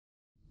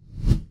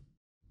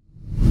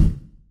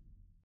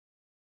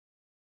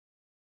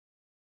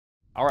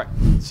All right,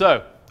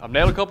 so I've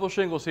nailed a couple of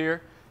shingles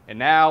here, and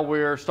now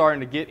we're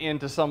starting to get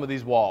into some of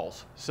these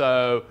walls.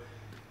 So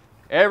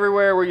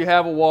everywhere where you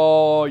have a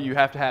wall, you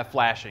have to have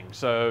flashing,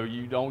 so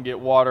you don't get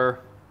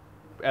water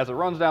as it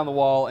runs down the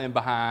wall and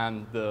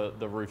behind the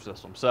roof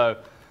system. So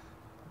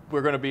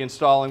we're going to be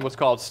installing what's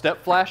called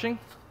step flashing.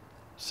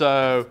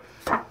 So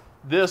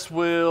this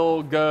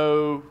will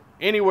go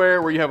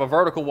anywhere where you have a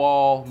vertical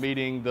wall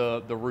meeting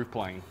the roof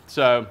plane.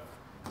 So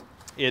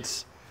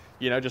it's,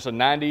 you know, just a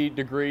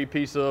 90-degree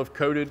piece of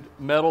coated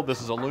metal.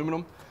 This is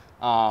aluminum.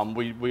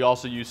 We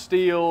also use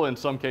steel. In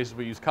some cases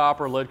we use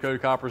copper,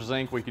 lead-coated copper,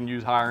 zinc. We can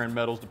use higher-end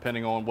metals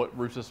depending on what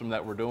roof system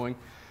that we're doing.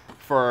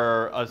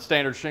 For a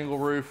standard shingle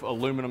roof,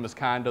 aluminum is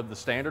kind of the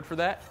standard for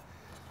that.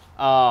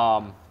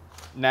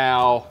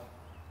 Now,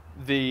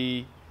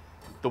 the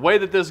way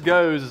that this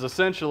goes is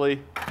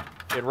essentially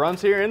it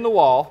runs here in the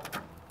wall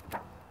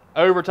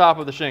over top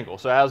of the shingle.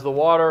 So as the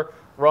water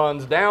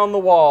runs down the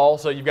wall,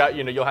 so you've got,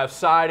 you'll have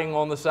siding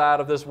on the side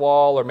of this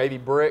wall or maybe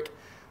brick,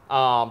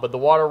 but the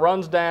water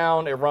runs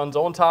down, it runs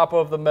on top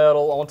of the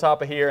metal, on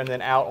top of here, and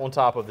then out on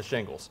top of the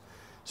shingles.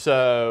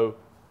 So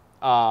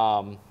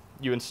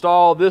you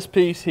install this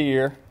piece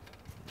here.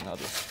 I'll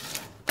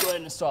just go ahead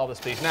and install this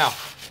piece. Now,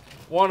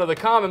 one of the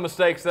common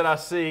mistakes that I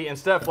see in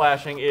step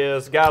flashing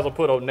is guys will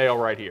put a nail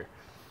right here.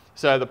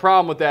 So the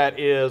problem with that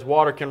is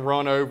water can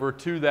run over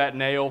to that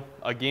nail.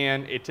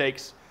 Again, it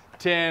takes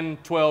 10,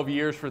 12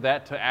 years for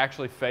that to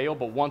actually fail,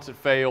 but once it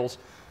fails,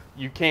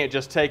 you can't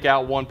just take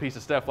out one piece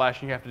of step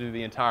flashing, you have to do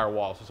the entire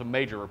wall. So it's a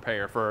major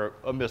repair for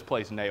a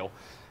misplaced nail.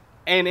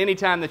 And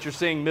anytime that you're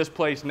seeing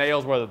misplaced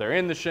nails, whether they're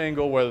in the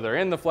shingle, whether they're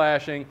in the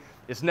flashing,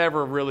 it's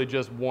never really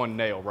just one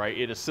nail, right?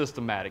 It is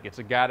systematic. It's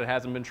a guy that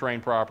hasn't been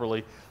trained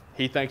properly.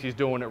 He thinks he's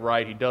doing it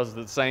right. He does it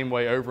the same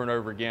way over and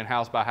over again,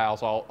 house by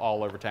house,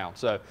 all over town.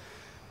 So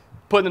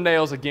putting the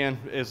nails, again,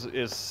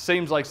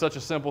 seems like such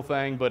a simple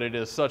thing, but it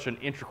is such an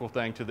integral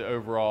thing to the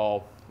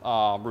overall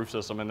roof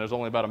system. And there's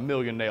only about 1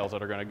 million nails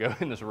that are going to go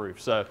in this roof.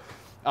 So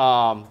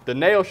the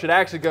nail should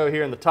actually go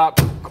here in the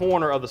top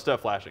corner of the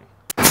step flashing,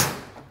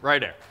 right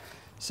there.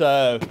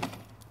 So,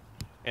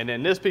 and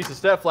then this piece of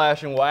step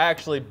flashing will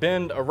actually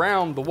bend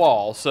around the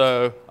wall.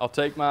 So I'll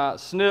take my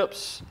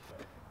snips,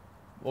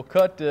 we'll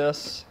cut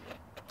this.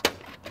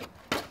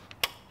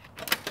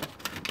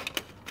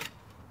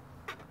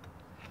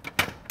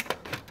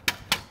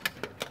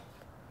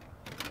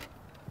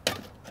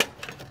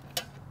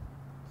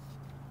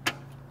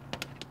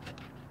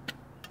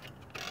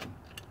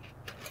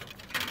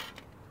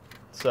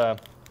 So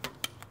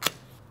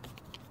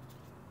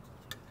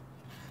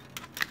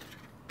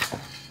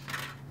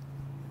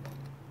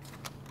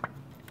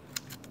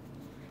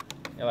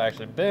it'll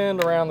actually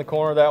bend around the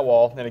corner of that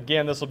wall. And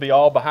again, this will be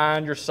all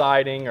behind your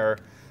siding, or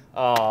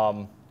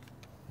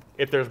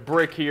if there's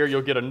brick here,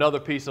 you'll get another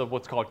piece of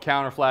what's called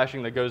counter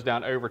flashing that goes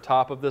down over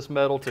top of this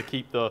metal to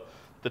keep the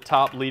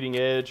top leading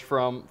edge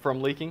from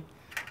leaking.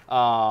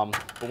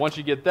 But once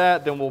you get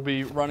that, then we'll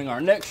be running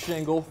our next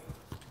shingle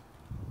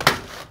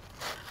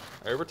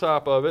over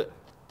top of it.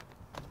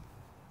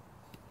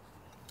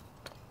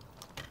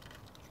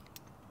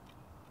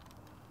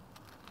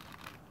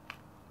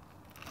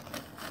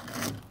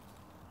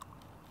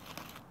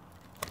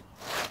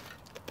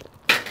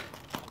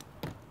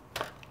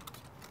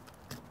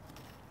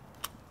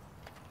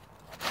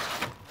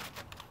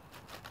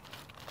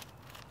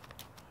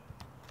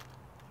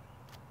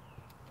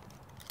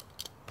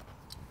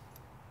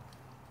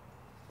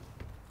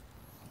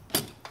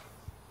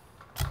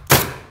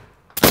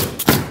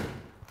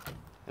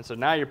 And so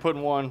now you're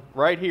putting one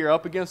right here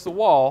up against the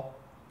wall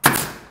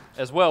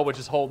as well, which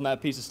is holding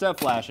that piece of step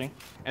flashing.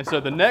 And so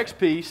the next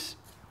piece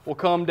will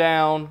come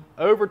down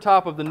over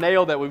top of the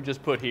nail that we've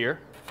just put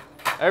here,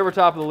 over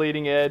top of the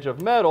leading edge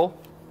of metal,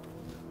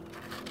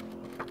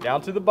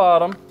 down to the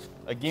bottom.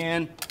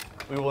 Again,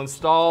 we will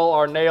install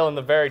our nail in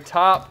the very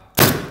top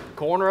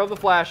corner of the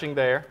flashing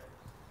there.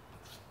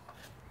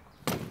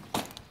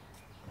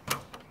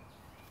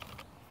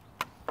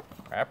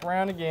 Wrap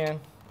around again.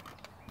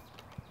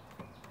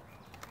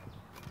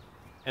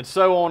 And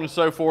so on and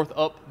so forth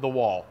up the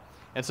wall.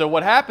 And so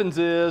what happens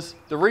is,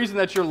 the reason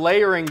that you're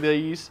layering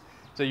these,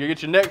 so you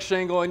get your next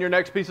shingle and your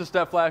next piece of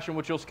step flashing,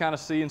 which you'll kind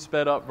of see in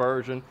sped up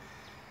version.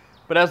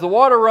 But as the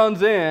water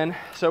runs in,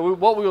 so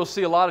what we will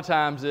see a lot of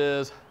times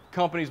is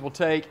companies will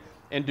take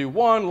and do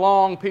one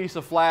long piece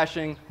of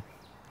flashing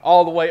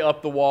all the way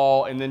up the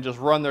wall and then just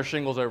run their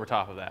shingles over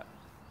top of that.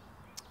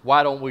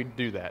 Why don't we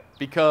do that?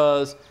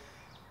 Because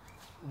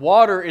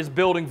water is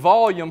building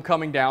volume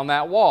coming down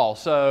that wall.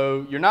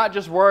 So you're not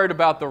just worried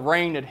about the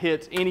rain that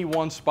hits any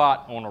one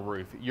spot on a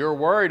roof. You're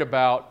worried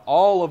about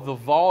all of the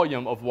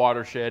volume of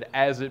watershed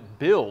as it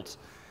builds.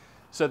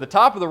 So the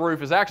top of the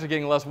roof is actually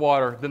getting less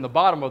water than the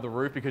bottom of the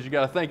roof, because you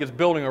got to think it's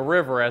building a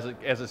river as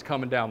it's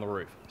coming down the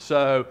roof.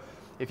 So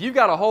if you've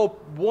got a whole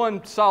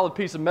one solid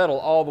piece of metal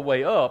all the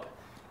way up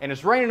and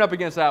it's raining up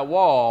against that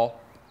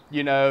wall,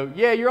 you know,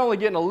 yeah, you're only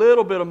getting a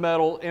little bit of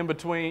metal in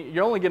between,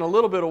 you're only getting a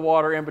little bit of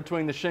water in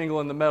between the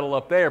shingle and the metal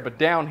up there, but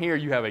down here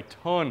you have a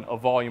ton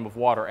of volume of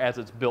water as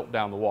it's built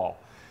down the wall.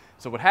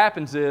 So what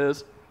happens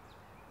is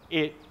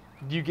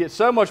you get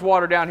so much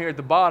water down here at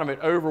the bottom, it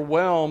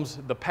overwhelms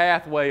the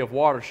pathway of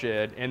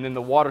watershed, and then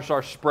the water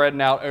starts spreading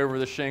out over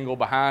the shingle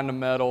behind the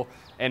metal,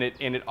 and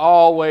it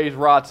always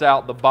rots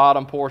out the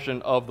bottom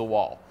portion of the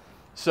wall.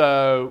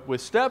 So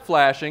with step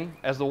flashing,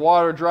 as the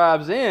water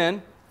drives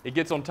in, it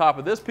gets on top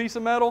of this piece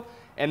of metal,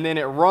 and then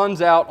it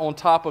runs out on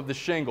top of the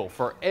shingle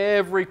for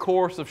every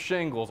course of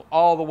shingles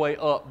all the way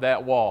up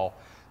that wall.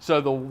 So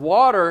the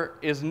water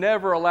is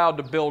never allowed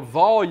to build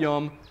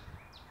volume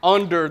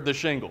under the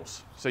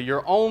shingles. So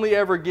you're only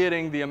ever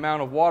getting the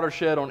amount of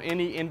watershed on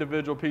any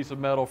individual piece of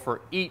metal for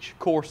each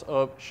course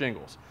of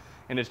shingles.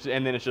 And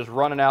then it's just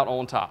running out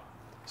on top.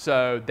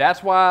 So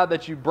that's why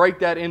that you break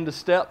that into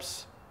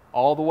steps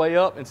all the way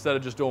up instead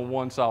of just doing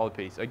one solid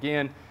piece.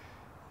 Again,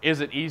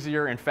 is it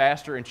easier and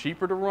faster and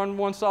cheaper to run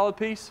one solid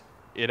piece?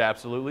 It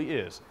absolutely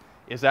is.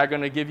 Is that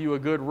going to give you a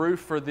good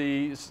roof for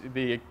the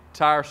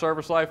entire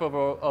service life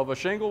of a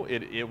shingle?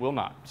 It will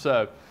not.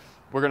 So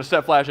we're going to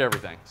step flash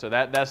everything. So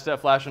that's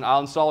step flashing. I'll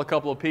install a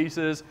couple of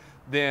pieces.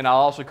 Then I'll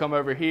also come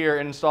over here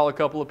and install a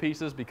couple of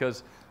pieces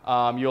because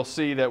you'll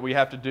see that we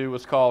have to do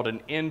what's called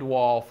an end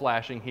wall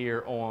flashing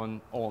here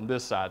on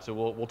this side. So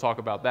we'll talk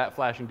about that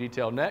flashing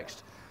detail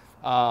next.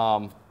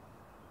 And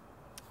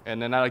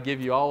then that'll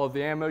give you all of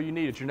the ammo you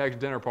need at your next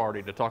dinner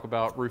party to talk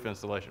about roof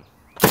installation.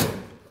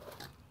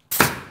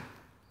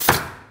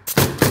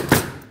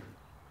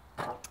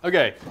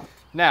 Okay,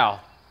 now,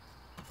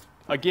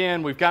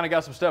 again, we've kind of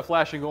got some step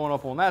flashing going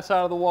up on that side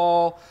of the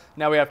wall.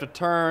 Now we have to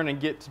turn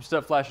and get some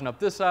step flashing up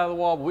this side of the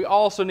wall. But we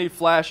also need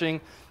flashing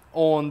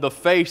on the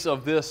face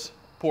of this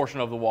portion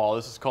of the wall.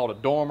 This is called a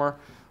dormer.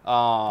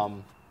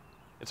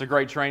 It's a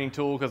great training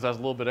tool because it has a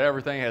little bit of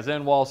everything. It has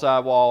end wall,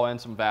 side wall,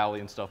 and some valley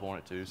and stuff on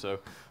it too. So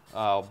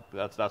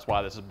that's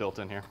why this is built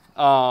in here.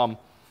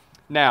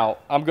 Now,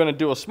 I'm going to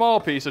do a small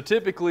piece. So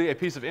typically, a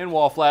piece of end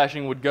wall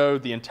flashing would go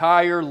the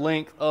entire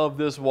length of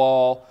this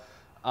wall.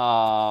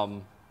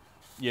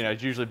 You know,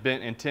 it's usually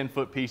bent in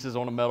 10-foot pieces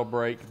on a metal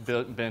brake,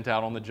 bent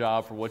out on the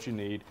job for what you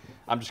need.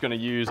 I'm just going to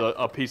use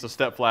a piece of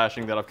step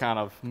flashing that I've kind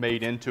of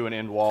made into an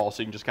end wall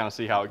so you can just kind of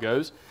see how it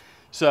goes.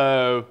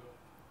 So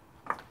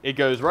it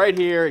goes right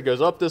here, it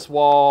goes up this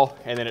wall,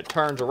 and then it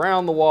turns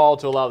around the wall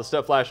to allow the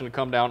step flashing to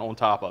come down on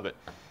top of it.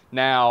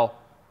 Now,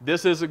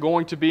 this isn't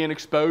going to be an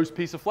exposed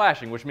piece of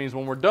flashing, which means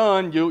when we're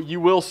done, you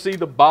will see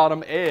the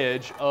bottom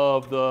edge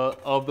of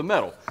the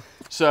metal.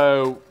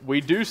 So we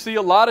do see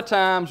a lot of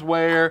times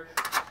where,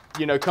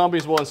 you know,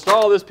 companies will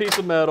install this piece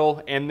of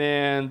metal and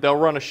then they'll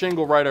run a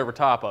shingle right over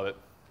top of it.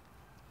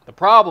 The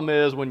problem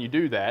is when you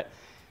do that,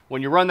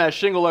 when you run that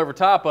shingle over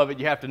top of it,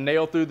 you have to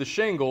nail through the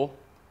shingle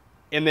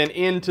and then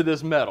into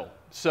this metal.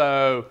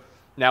 So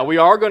now we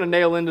are going to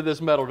nail into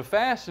this metal to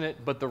fasten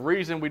it, but the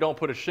reason we don't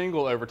put a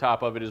shingle over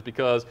top of it is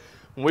because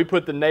when we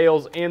put the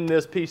nails in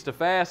this piece to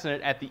fasten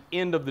it, at the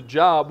end of the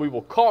job, we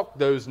will caulk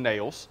those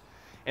nails.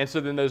 And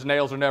so then those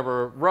nails are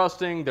never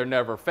rusting, they're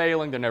never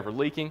failing, they're never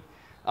leaking.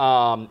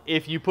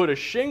 If you put a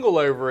shingle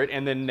over it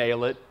and then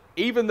nail it,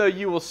 even though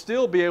you will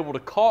still be able to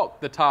caulk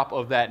the top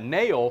of that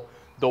nail,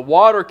 the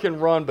water can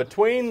run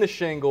between the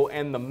shingle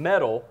and the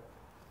metal,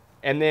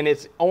 and then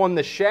it's on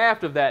the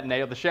shaft of that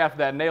nail. The shaft of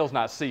that nail is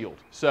not sealed.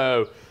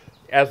 So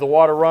as the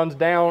water runs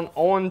down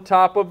on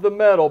top of the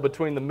metal,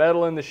 between the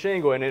metal and the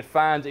shingle, and it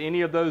finds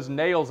any of those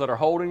nails that are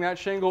holding that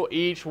shingle,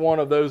 each one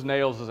of those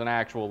nails is an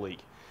actual leak.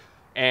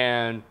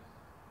 And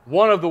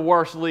one of the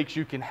worst leaks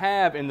you can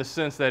have in the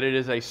sense that it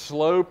is a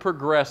slow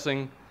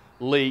progressing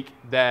leak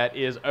that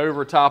is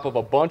over top of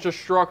a bunch of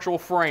structural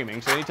framing.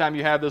 So anytime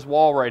you have this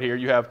wall right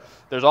here,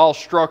 there's all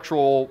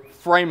structural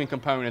framing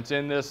components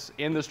in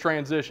this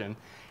transition.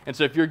 And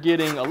so if you're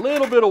getting a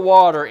little bit of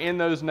water in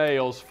those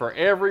nails for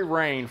every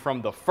rain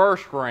from the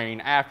first rain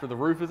after the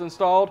roof is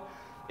installed,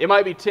 it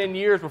might be 10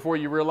 years before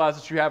you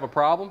realize that you have a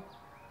problem.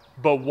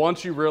 But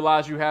once you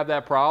realize you have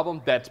that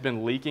problem that's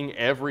been leaking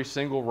every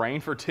single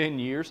rain for 10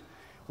 years,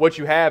 what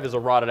you have is a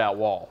rotted out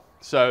wall.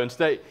 So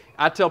instead,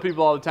 I tell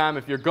people all the time,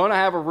 if you're going to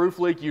have a roof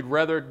leak, you'd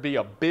rather it be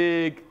a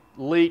big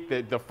leak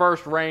that the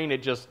first rain,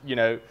 it just, you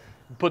know,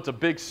 puts a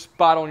big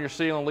spot on your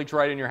ceiling, leaks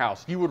right in your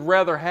house. You would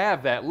rather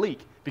have that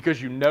leak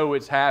because you know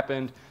it's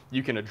happened.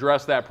 You can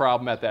address that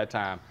problem at that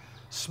time.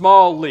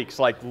 Small leaks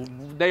like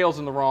nails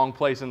in the wrong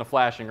place in the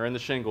flashing or in the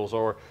shingles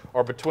or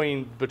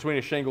between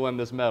a shingle and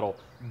this metal,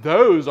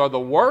 those are the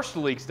worst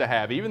leaks to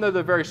have. Even though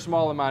they're very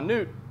small and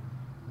minute,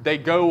 they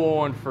go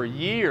on for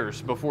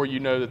years before you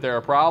know that they're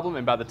a problem,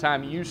 and by the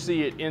time you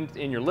see it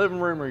in your living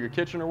room or your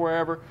kitchen or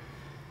wherever,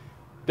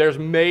 there's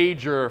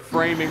major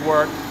framing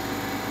work.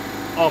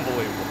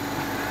 Unbelievable.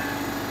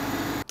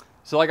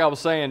 So like I was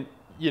saying,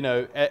 you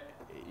know,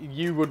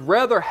 you would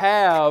rather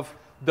have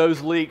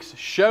those leaks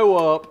show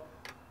up,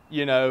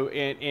 you know,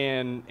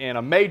 in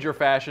a major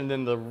fashion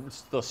than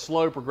the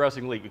slow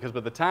progressing leak, because by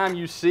the time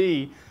you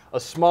see a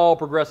small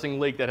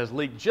progressing leak that has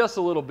leaked just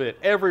a little bit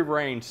every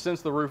rain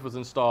since the roof was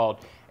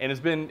installed, and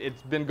it's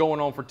been going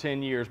on for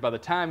 10 years, by the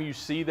time you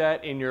see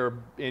that in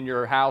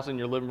your house, in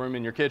your living room,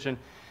 in your kitchen,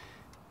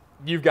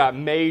 you've got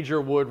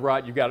major wood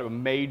rot, you've got a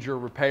major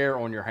repair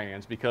on your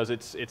hands because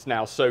it's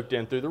now soaked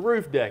in through the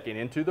roof decking,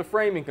 into the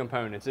framing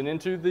components, and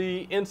into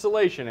the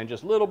insulation, and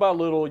just little by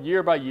little,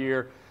 year by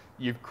year,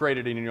 you've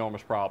created an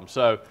enormous problem.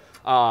 So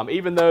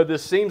even though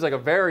this seems like a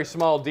very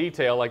small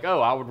detail, like,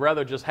 oh, I would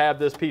rather just have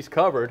this piece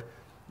covered,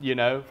 you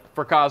know,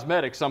 for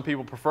cosmetics, some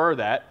people prefer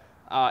that.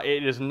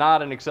 It is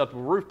not an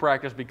acceptable roof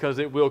practice because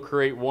it will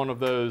create one of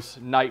those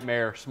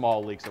nightmare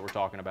small leaks that we're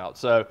talking about.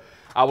 So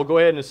I will go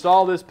ahead and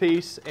install this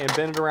piece and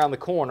bend it around the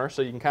corner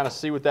so you can kind of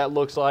see what that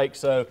looks like.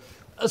 So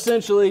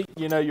essentially,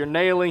 you know, you're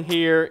nailing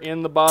here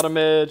in the bottom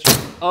edge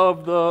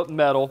of the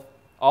metal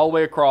all the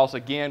way across.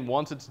 Again,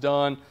 once it's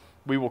done,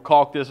 we will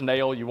caulk this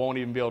nail. You won't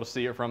even be able to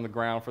see it from the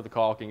ground for the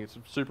caulking. It's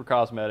super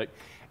cosmetic.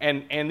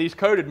 And these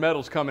coated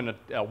metals come in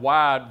a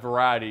wide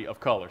variety of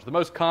colors. The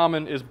most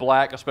common is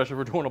black, especially if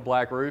we're doing a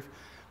black roof.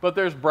 But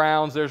there's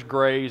browns, there's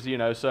grays, you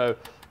know. So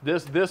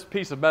this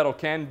piece of metal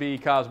can be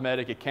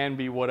cosmetic. It can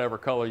be whatever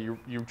color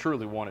you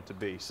truly want it to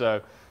be.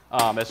 So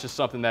it's just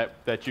something that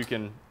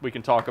we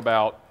can talk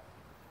about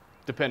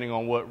depending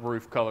on what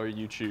roof color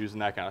you choose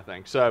and that kind of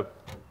thing. So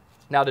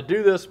now to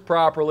do this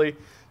properly,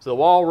 so the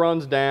wall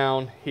runs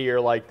down here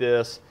like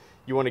this.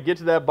 You want to get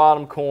to that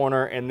bottom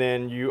corner, and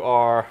then you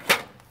are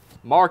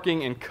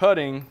marking and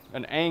cutting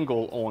an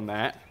angle on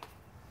that.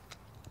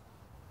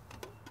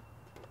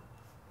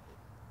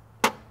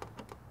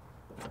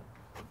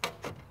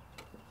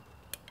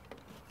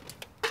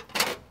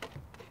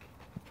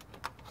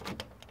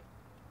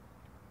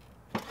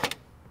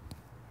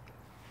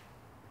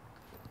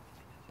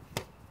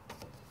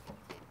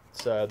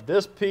 So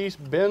this piece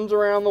bends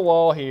around the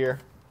wall here,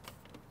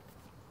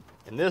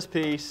 and this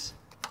piece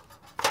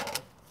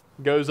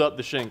goes up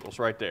the shingles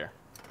right there,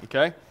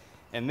 okay?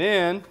 And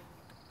then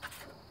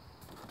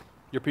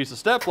your piece of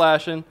step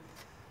flashing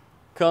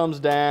comes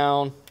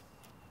down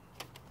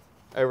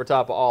over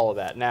top of all of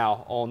that.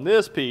 Now, on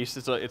this piece,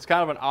 it's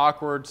kind of an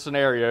awkward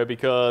scenario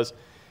because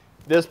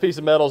this piece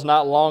of metal is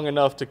not long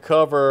enough to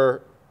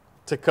cover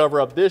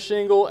up this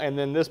shingle, and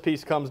then this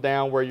piece comes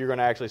down where you're going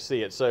to actually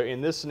see it. So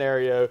in this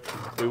scenario,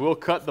 we will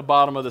cut the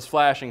bottom of this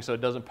flashing so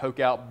it doesn't poke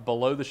out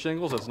below the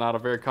shingles. It's not a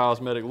very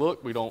cosmetic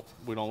look. We don't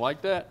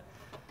like that.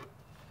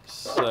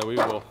 So we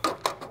will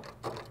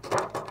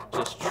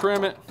just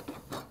trim it.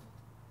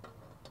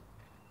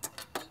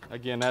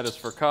 Again, that is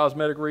for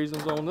cosmetic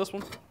reasons on this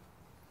one.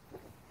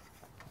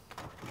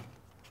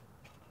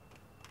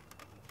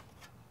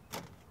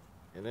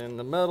 And then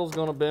the metal's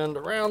going to bend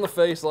around the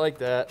face like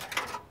that.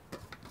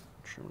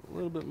 Trim a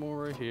little bit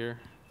more right here.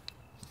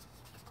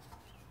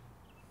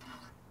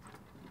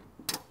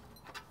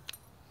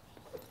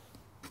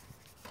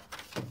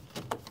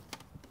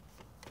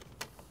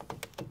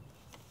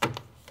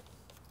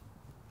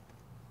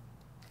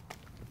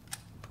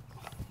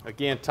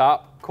 Again,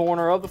 top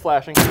corner of the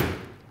flashing.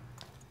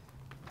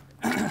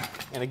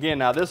 And again,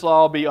 now this will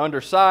all be under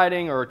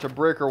siding or to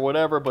brick or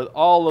whatever, but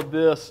all of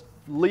this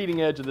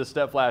leading edge of this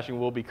step flashing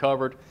will be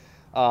covered.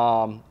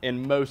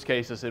 In most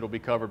cases, it'll be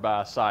covered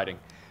by siding.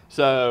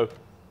 So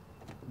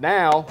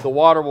now the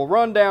water will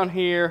run down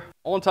here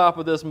on top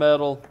of this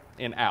metal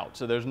and out.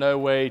 So there's no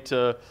way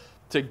to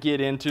get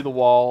into the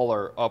wall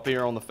or up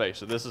here on the face.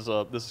 So this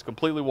is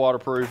completely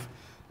waterproof.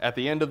 At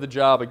the end of the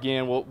job,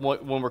 again,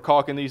 when we're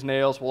caulking these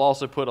nails, we'll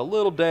also put a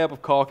little dab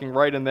of caulking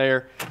right in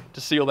there to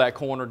seal that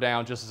corner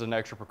down just as an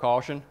extra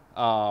precaution.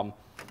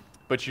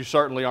 But you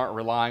certainly aren't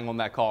relying on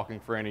that caulking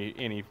for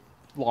any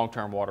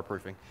long-term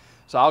waterproofing.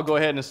 So I'll go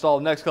ahead and install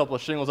the next couple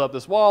of shingles up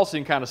this wall so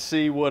you can kind of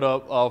see what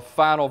a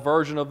final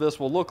version of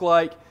this will look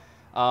like.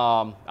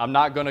 I'm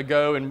not going to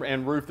go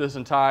and roof this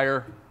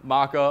entire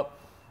mock-up.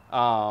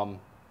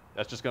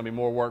 That's just going to be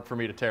more work for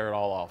me to tear it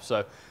all off.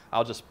 So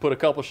I'll just put a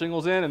couple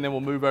shingles in, and then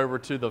we'll move over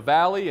to the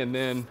valley, and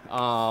then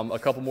a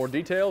couple more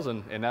details,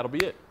 and that'll be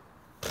it.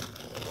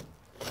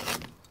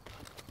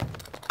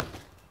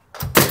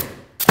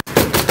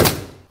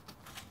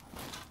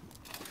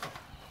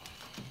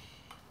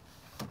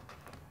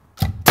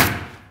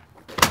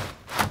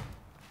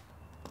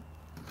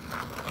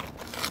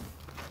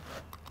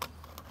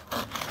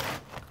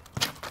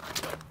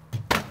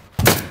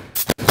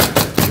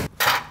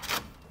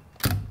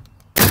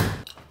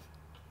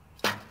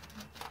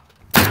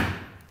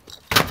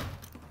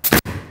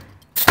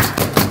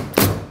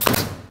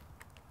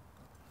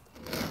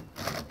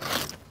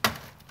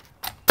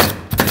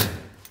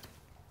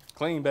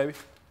 Clean, baby.